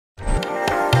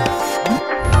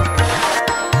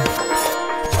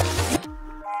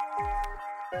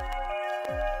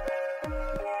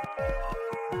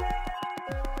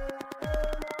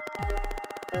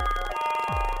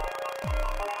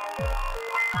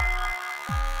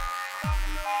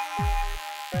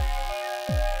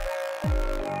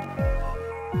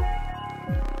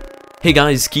Hey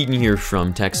guys, Keaton here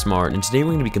from TechSmart, and today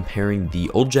we're going to be comparing the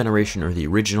old generation or the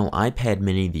original iPad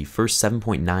mini, the first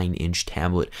 7.9-inch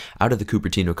tablet out of the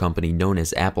Cupertino company known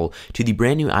as Apple, to the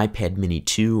brand new iPad mini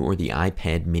 2 or the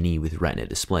iPad mini with Retina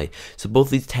Display. So both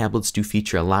of these tablets do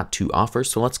feature a lot to offer,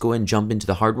 so let's go ahead and jump into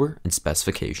the hardware and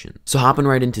specifications. So hopping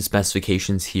right into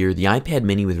specifications here, the iPad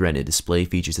mini with Retina Display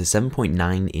features a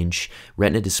 7.9-inch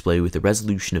Retina display with a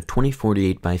resolution of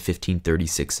 2048 by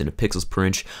 1536 and a pixels per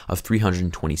inch of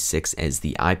 326, as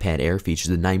the iPad Air features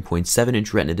a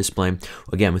 9.7-inch Retina display,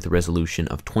 again with a resolution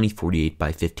of 2048 by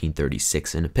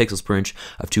 1536 and a pixels per inch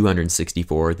of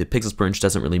 264. The pixels per inch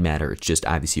doesn't really matter, it's just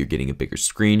obviously you're getting a bigger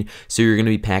screen, so you're going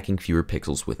to be packing fewer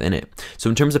pixels within it. So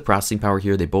in terms of processing power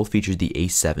here, they both feature the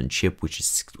A7 chip, which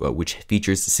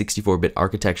features the 64-bit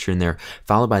architecture in there,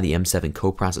 followed by the M7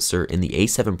 coprocessor, and the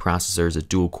A7 processor is a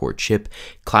dual-core chip,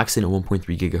 clocks in at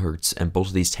 1.3 gigahertz, and both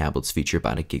of these tablets feature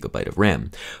about a gigabyte of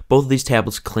RAM. Both of these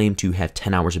tablets claim to have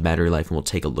 10 hours of battery life, and we'll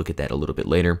take a look at that a little bit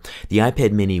later. The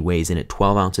iPad mini weighs in at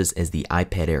 12 ounces as the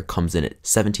iPad Air comes in at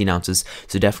 17 ounces,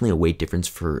 so definitely a weight difference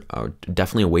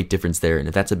there, and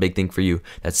if that's a big thing for you,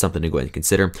 that's something to go ahead and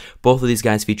consider. Both of these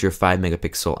guys feature a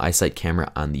 5-megapixel iSight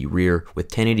camera on the rear with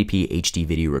 1080p HD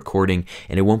video recording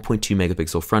and a 1.2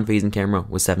 megapixel front-facing camera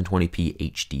with 720p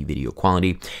HD video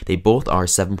quality. They both are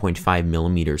 7.5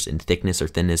 millimeters in thickness or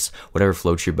thinness, whatever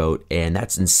floats your boat, and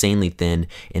that's insanely thin,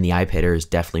 and the iPad Air is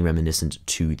definitely reminiscent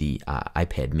to the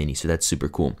iPad mini, so that's super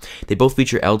cool. They both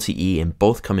feature LTE and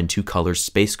both come in two colors,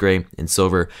 space gray and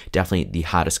silver, definitely the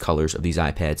hottest colors of these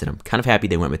iPads, and I'm kind of happy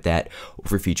they went with that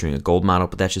over featuring a gold model,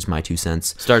 but that's just my 2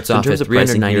 cents. Starts off at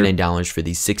 $399 for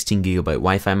the 16GB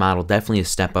Wi-Fi model, definitely a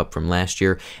step up from last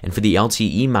year, and for the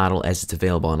LTE model, as it's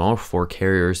available on all 4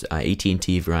 carriers,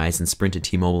 AT&T, Verizon, Sprint, and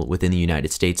T-Mobile within the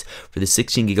United States, for the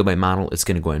 16GB model, it's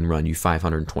going to go ahead and run you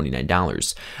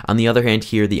 $529. On the other hand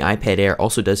here, the iPad Air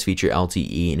also does feature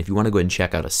LTE, and if you want to go ahead and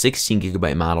check out a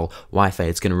 16GB model Wi-Fi,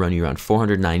 it's going to run you around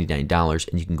 $499,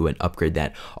 and you can go ahead and upgrade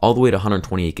that all the way to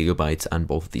 128GB on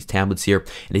both of these tablets here.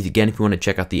 And if you want to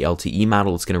check out the LTE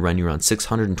model, it's going to run you around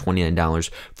 $629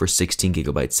 for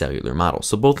 16GB cellular model.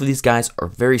 So both of these guys are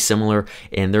very similar,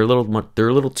 and they're a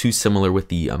little too similar with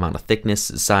the amount of thickness,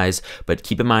 size, but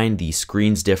keep in mind the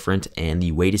screen's different and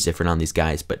the weight is different on these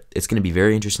guys, but it's going to be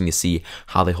very interesting to see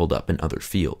how they hold up in other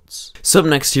fields. So up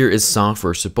next here is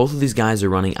software. So both of these guys are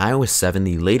running iOS 7,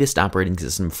 the latest operating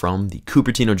system from the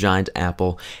Cupertino giant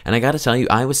Apple, and I gotta tell you,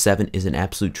 iOS 7 is an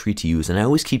absolute treat to use, and I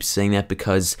always keep saying that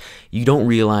because you don't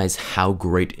realize how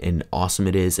great and awesome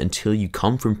it is until you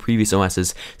come from previous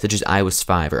OSs such as iOS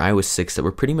 5 or iOS 6 that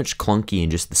were pretty much clunky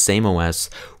and just the same OS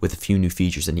with a few new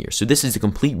features in here. So this is a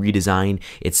complete redesign.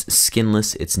 It's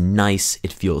skinless, it's nice,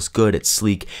 it feels good, it's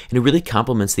sleek, and it really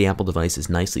complements the Apple devices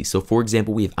nicely. So for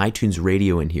example, we have iTunes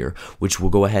Radio in here, which will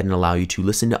go ahead and allow you to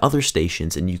listen to other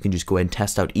stations, and you can just go ahead and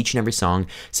test out each and every song.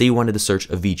 Say you wanted to search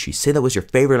Avicii, say that was your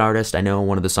favorite artist. I know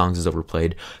one of the songs is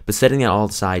overplayed, but setting that all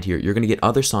aside here, you're going to get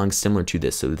other songs similar to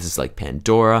this. So this is like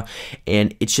Pandora,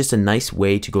 and it's just a nice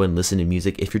way to go ahead and listen to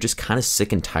music if you're just kind of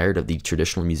sick and tired of the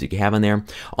traditional music you have on there.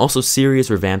 Also, Siri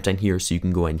is revamped on here, so you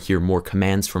can go ahead and hear more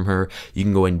commands from her. You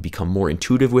can go ahead and become more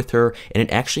intuitive with her, and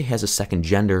it actually has a second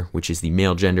gender, which is the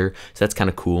male gender, so that's kind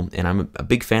of cool, and I'm a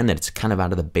big fan that it's kind of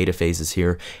out of the beta phases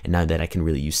here, and now that I can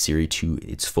really use Siri to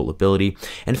its full ability.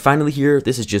 And finally here,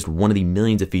 this is just one of the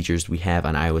millions of features we have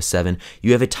on iOS 7.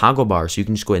 You have a toggle bar, so you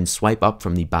can just go ahead and swipe up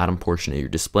from the bottom portion of your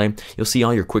display. You'll see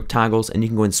all your quick toggles, and you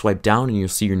can go ahead and swipe down and you'll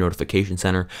see your notification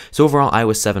center. So overall,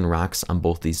 iOS 7 rocks on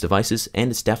both these devices,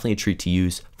 and it's definitely a treat to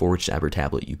use for whichever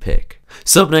tablet you pick.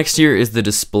 So up next here is the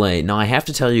display. Now I have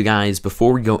to tell you guys,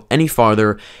 before we go any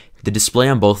farther, the display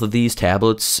on both of these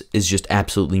tablets is just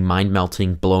absolutely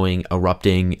mind-melting, blowing,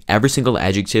 erupting. Every single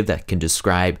adjective that can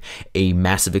describe a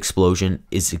massive explosion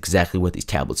is exactly what these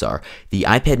tablets are. The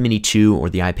iPad mini 2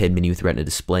 or the iPad mini with Retina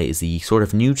Display is the sort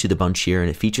of new to the bunch here, and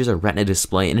it features a Retina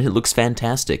display, and it looks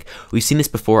fantastic. We've seen this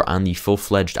before on the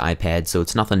full-fledged iPad, so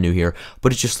it's nothing new here,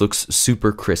 but it just looks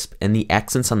super crisp, and the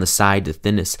accents on the side, the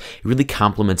thinness, it really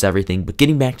complements everything. But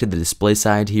getting back to the display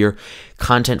side here,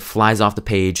 content flies off the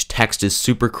page, text is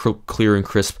super clear and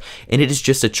crisp, and it is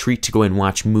just a treat to go and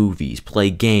watch movies, play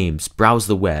games, browse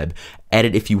the web,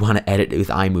 edit if you want to edit with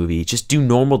iMovie, just do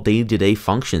normal day-to-day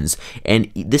functions.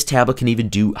 And this tablet can even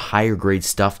do higher grade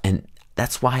stuff, and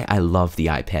That's why I love the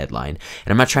iPad line.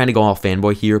 And I'm not trying to go all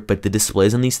fanboy here, but the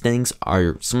displays on these things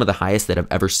are some of the highest that I've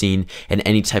ever seen in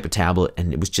any type of tablet,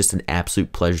 and it was just an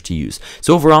absolute pleasure to use.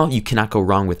 So overall, you cannot go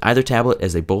wrong with either tablet,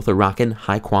 as they both are rocking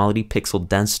high quality pixel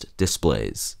dense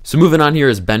displays. So moving on here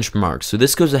is benchmarks. So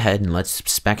this goes ahead and lets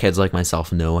spec heads like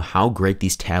myself know how great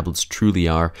these tablets truly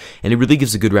are, and it really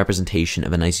gives a good representation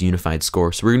of a nice unified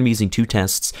score. So we're going to be using two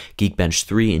tests, Geekbench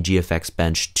 3 and GFX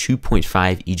Bench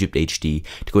 2.5 Egypt HD,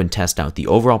 to go ahead and test out the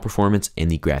overall performance and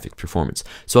the graphics performance.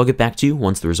 So I'll get back to you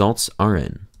once the results are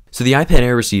in. So the iPad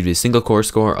Air received a single core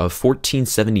score of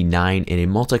 1479 and a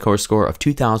multi-core score of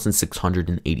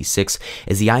 2686,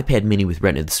 as the iPad Mini with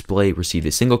Retina Display received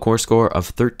a single core score of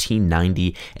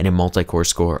 1390 and a multi-core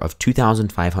score of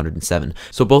 2507.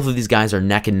 So both of these guys are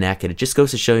neck and neck, and it just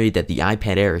goes to show you that the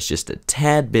iPad Air is just a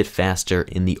tad bit faster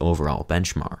in the overall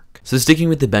benchmark. So sticking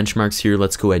with the benchmarks here,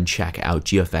 let's go ahead and check out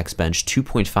GFX Bench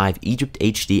 2.5 Egypt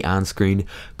HD on screen.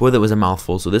 Boy, that was a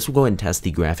mouthful. So this will go ahead and test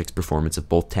the graphics performance of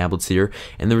both tablets here,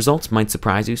 and the results might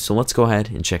surprise you, so let's go ahead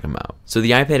and check them out. So the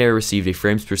iPad Air received a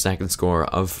frames per second score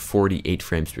of 48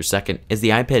 frames per second, as the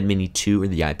iPad Mini 2 or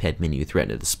the iPad Mini with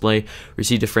Retina Display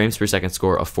received a frames per second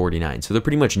score of 49. So they're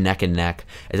pretty much neck and neck.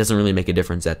 It doesn't really make a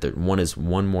difference that one is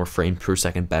one more frame per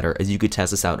second better, as you could test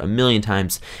this out a million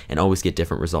times and always get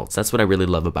different results. That's what I really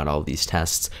love about all of these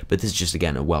tests, but this is just,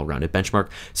 again, a well-rounded benchmark.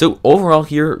 So overall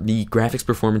here, the graphics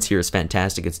performance here is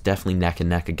fantastic. It's definitely neck and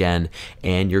neck again,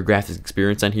 and your graphics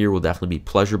experience on here will definitely be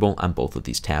pleasurable on both of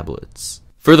these tablets.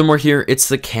 Furthermore here, it's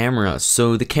the camera.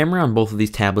 So the camera on both of these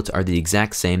tablets are the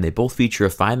exact same. They both feature a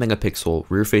 5 megapixel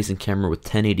rear-facing camera with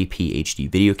 1080p HD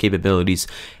video capabilities.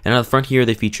 And on the front here,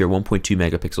 they feature a 1.2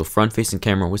 megapixel front-facing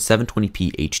camera with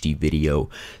 720p HD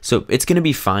video. So it's going to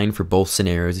be fine for both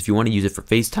scenarios. If you want to use it for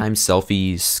FaceTime,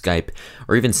 selfies, Skype,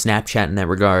 or even Snapchat in that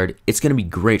regard, it's going to be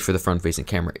great for the front-facing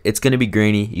camera. It's going to be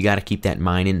grainy. You got to keep that in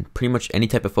mind. And pretty much any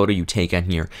type of photo you take on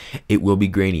here, it will be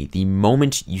grainy. The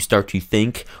moment you start to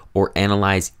think or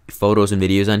analyze photos and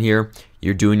videos on here,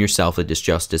 you're doing yourself a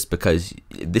disjustice, because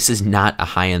this is not a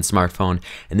high-end smartphone,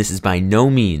 and this is by no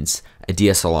means a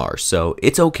DSLR. So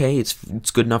it's okay. It's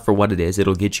good enough for what it is.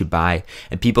 It'll get you by,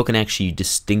 and people can actually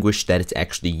distinguish that it's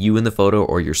actually you in the photo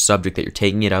or your subject that you're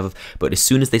taking it of. But as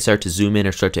soon as they start to zoom in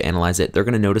or start to analyze it, they're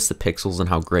going to notice the pixels and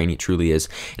how grainy it truly is.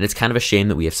 And it's kind of a shame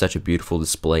that we have such a beautiful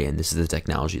display, and this is the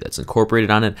technology that's incorporated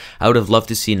on it. I would have loved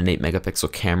to see an 8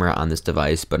 megapixel camera on this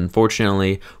device, but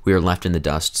unfortunately we are left in the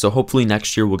dust. So hopefully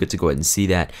next year we'll get to go ahead and see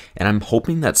that, and I'm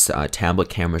hoping that tablet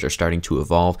cameras are starting to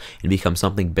evolve and become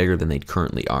something bigger than they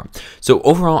currently are. So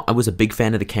overall, I was a big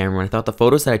fan of the camera, and I thought the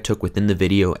photos that I took within the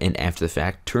video and after the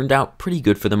fact turned out pretty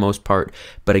good for the most part.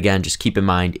 But again, just keep in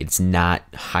mind, it's not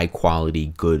high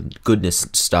quality goodness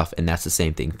stuff, and that's the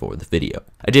same thing for the video.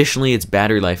 Additionally, it's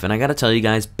battery life, and I gotta tell you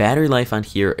guys, battery life on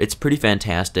here, it's pretty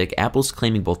fantastic. Apple's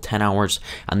claiming both 10 hours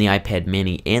on the iPad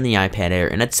Mini and the iPad Air,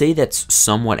 and I'd say that's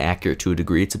somewhat accurate to a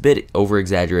degree. It's a bit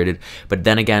over-exaggerated, but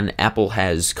then again, Apple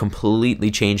has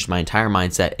completely changed my entire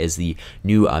mindset as the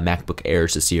new MacBook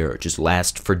Airs this year just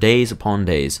last for days upon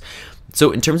days.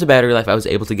 So in terms of battery life, I was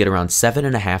able to get around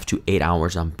 7.5 to 8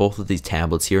 hours on both of these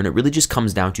tablets here, and it really just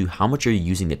comes down to how much are you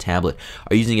using the tablet.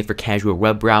 Are you using it for casual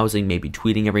web browsing, maybe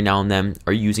tweeting every now and then?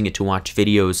 Are you using it to watch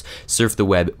videos, surf the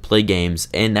web, play games?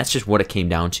 And that's just what it came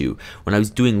down to. When I was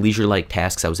doing leisure-like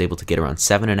tasks, I was able to get around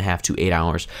 7.5 to 8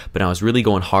 hours, but I was really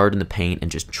going hard in the paint and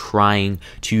just trying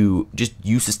to just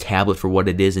use this tablet for what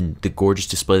it is and the gorgeous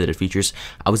display that it features.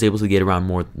 I was able to get around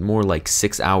more like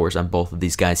 6 hours on both of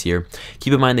these guys here.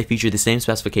 Keep in mind, they feature the same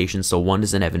specifications, so one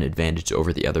doesn't have an advantage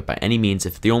over the other by any means.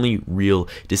 If the only real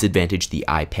disadvantage the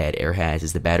iPad Air has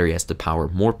is the battery has to power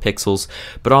more pixels,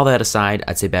 but all that aside,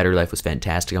 I'd say battery life was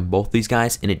fantastic on both these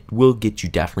guys, and it will get you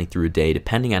definitely through a day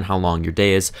depending on how long your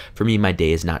day is. For me, my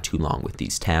day is not too long with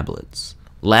these tablets.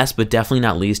 Last but definitely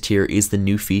not least here is the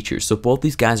new features. So both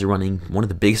these guys are running one of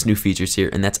the biggest new features here,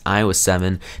 and that's iOS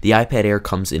 7. The iPad Air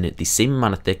comes in at the same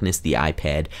amount of thickness the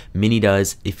iPad Mini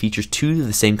does. It features two of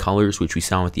the same colors, which we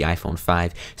saw with the iPhone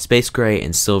 5, space gray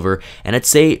and silver. And I'd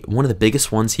say one of the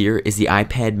biggest ones here is the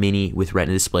iPad Mini with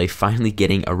Retina Display finally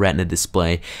getting a Retina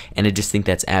display, and I just think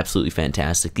that's absolutely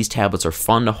fantastic. These tablets are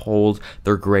fun to hold,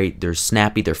 they're great, they're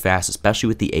snappy, they're fast, especially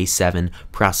with the A7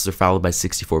 processor followed by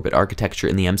 64-bit architecture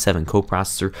and the M7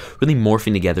 coprocessor really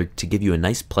morphing together to give you a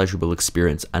nice pleasurable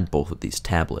experience on both of these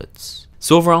tablets.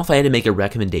 So overall, if I had to make a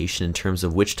recommendation in terms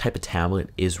of which type of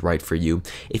tablet is right for you,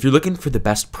 if you're looking for the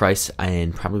best price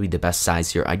and probably the best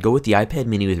size here, I'd go with the iPad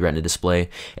mini with Retina Display.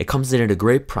 It comes in at a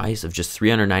great price of just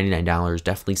 $399,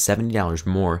 definitely $70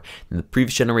 more than the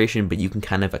previous generation, but you can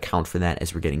kind of account for that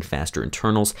as we're getting faster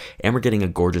internals and we're getting a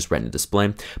gorgeous Retina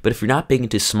display. But if you're not big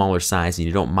into smaller size and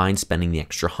you don't mind spending the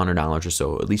extra $100 or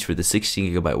so, at least for the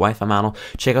 16GB Wi-Fi model,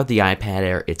 check out the iPad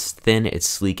Air. It's thin, it's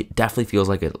sleek, it definitely feels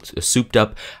like a souped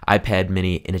up iPad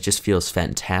mini, and it just feels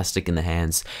fantastic in the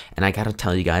hands. And I gotta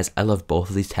tell you guys, I love both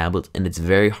of these tablets, and it's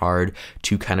very hard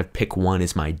to kind of pick one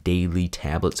as my daily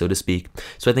tablet, so to speak.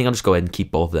 So I think I'll just go ahead and keep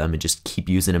both of them and just keep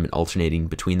using them and alternating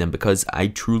between them, because I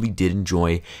truly did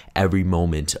enjoy every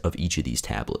moment of each of these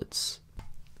tablets.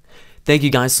 Thank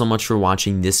you guys so much for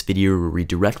watching this video where we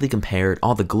directly compared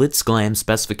all the glitz glam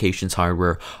specifications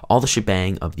hardware, all the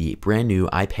shebang of the brand new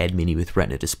iPad mini with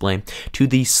Retina display to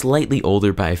the slightly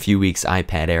older by a few weeks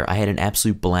iPad Air. I had an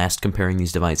absolute blast comparing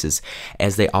these devices,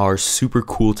 as they are super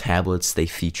cool tablets. They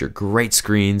feature great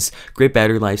screens, great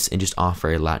battery lives, and just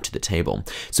offer a lot to the table.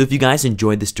 So if you guys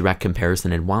enjoyed this direct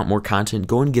comparison and want more content,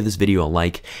 go and give this video a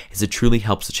like, as it truly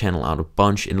helps the channel out a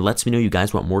bunch and lets me know you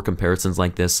guys want more comparisons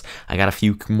like this. I got a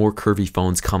few more curvy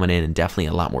phones coming in, and definitely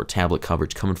a lot more tablet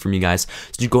coverage coming from you guys.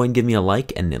 So just go ahead and give me a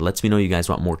like, and it lets me know you guys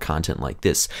want more content like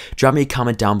this. Drop me a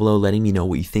comment down below letting me know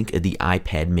what you think of the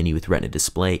iPad mini with Retina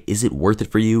display. Is it worth it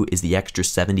for you? Is the extra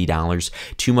 $70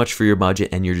 too much for your budget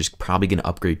and you're just probably going to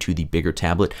upgrade to the bigger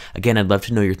tablet? Again, I'd love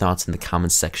to know your thoughts in the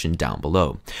comments section down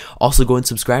below. Also, go and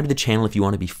subscribe to the channel if you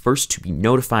want to be first to be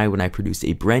notified when I produce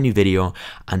a brand new video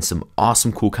on some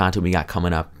awesome cool content we got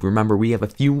coming up. Remember, we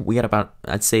got about,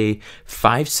 I'd say,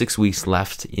 5-6 weeks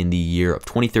left in the year of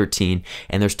 2013,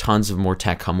 and there's tons of more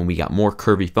tech coming. We got more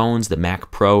curvy phones, the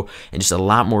Mac Pro, and just a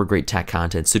lot more great tech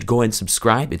content. So go ahead and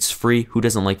subscribe. It's free. Who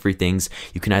doesn't like free things?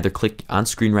 You can either click on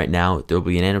screen right now, there will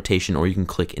be an annotation, or you can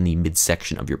click in the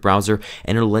midsection of your browser,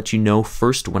 and it'll let you know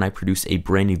first when I produce a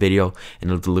brand new video, and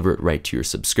it'll deliver it right to your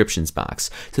subscriptions box.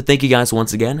 So thank you guys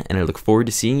once again, and I look forward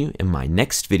to seeing you in my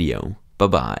next video.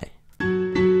 Bye-bye.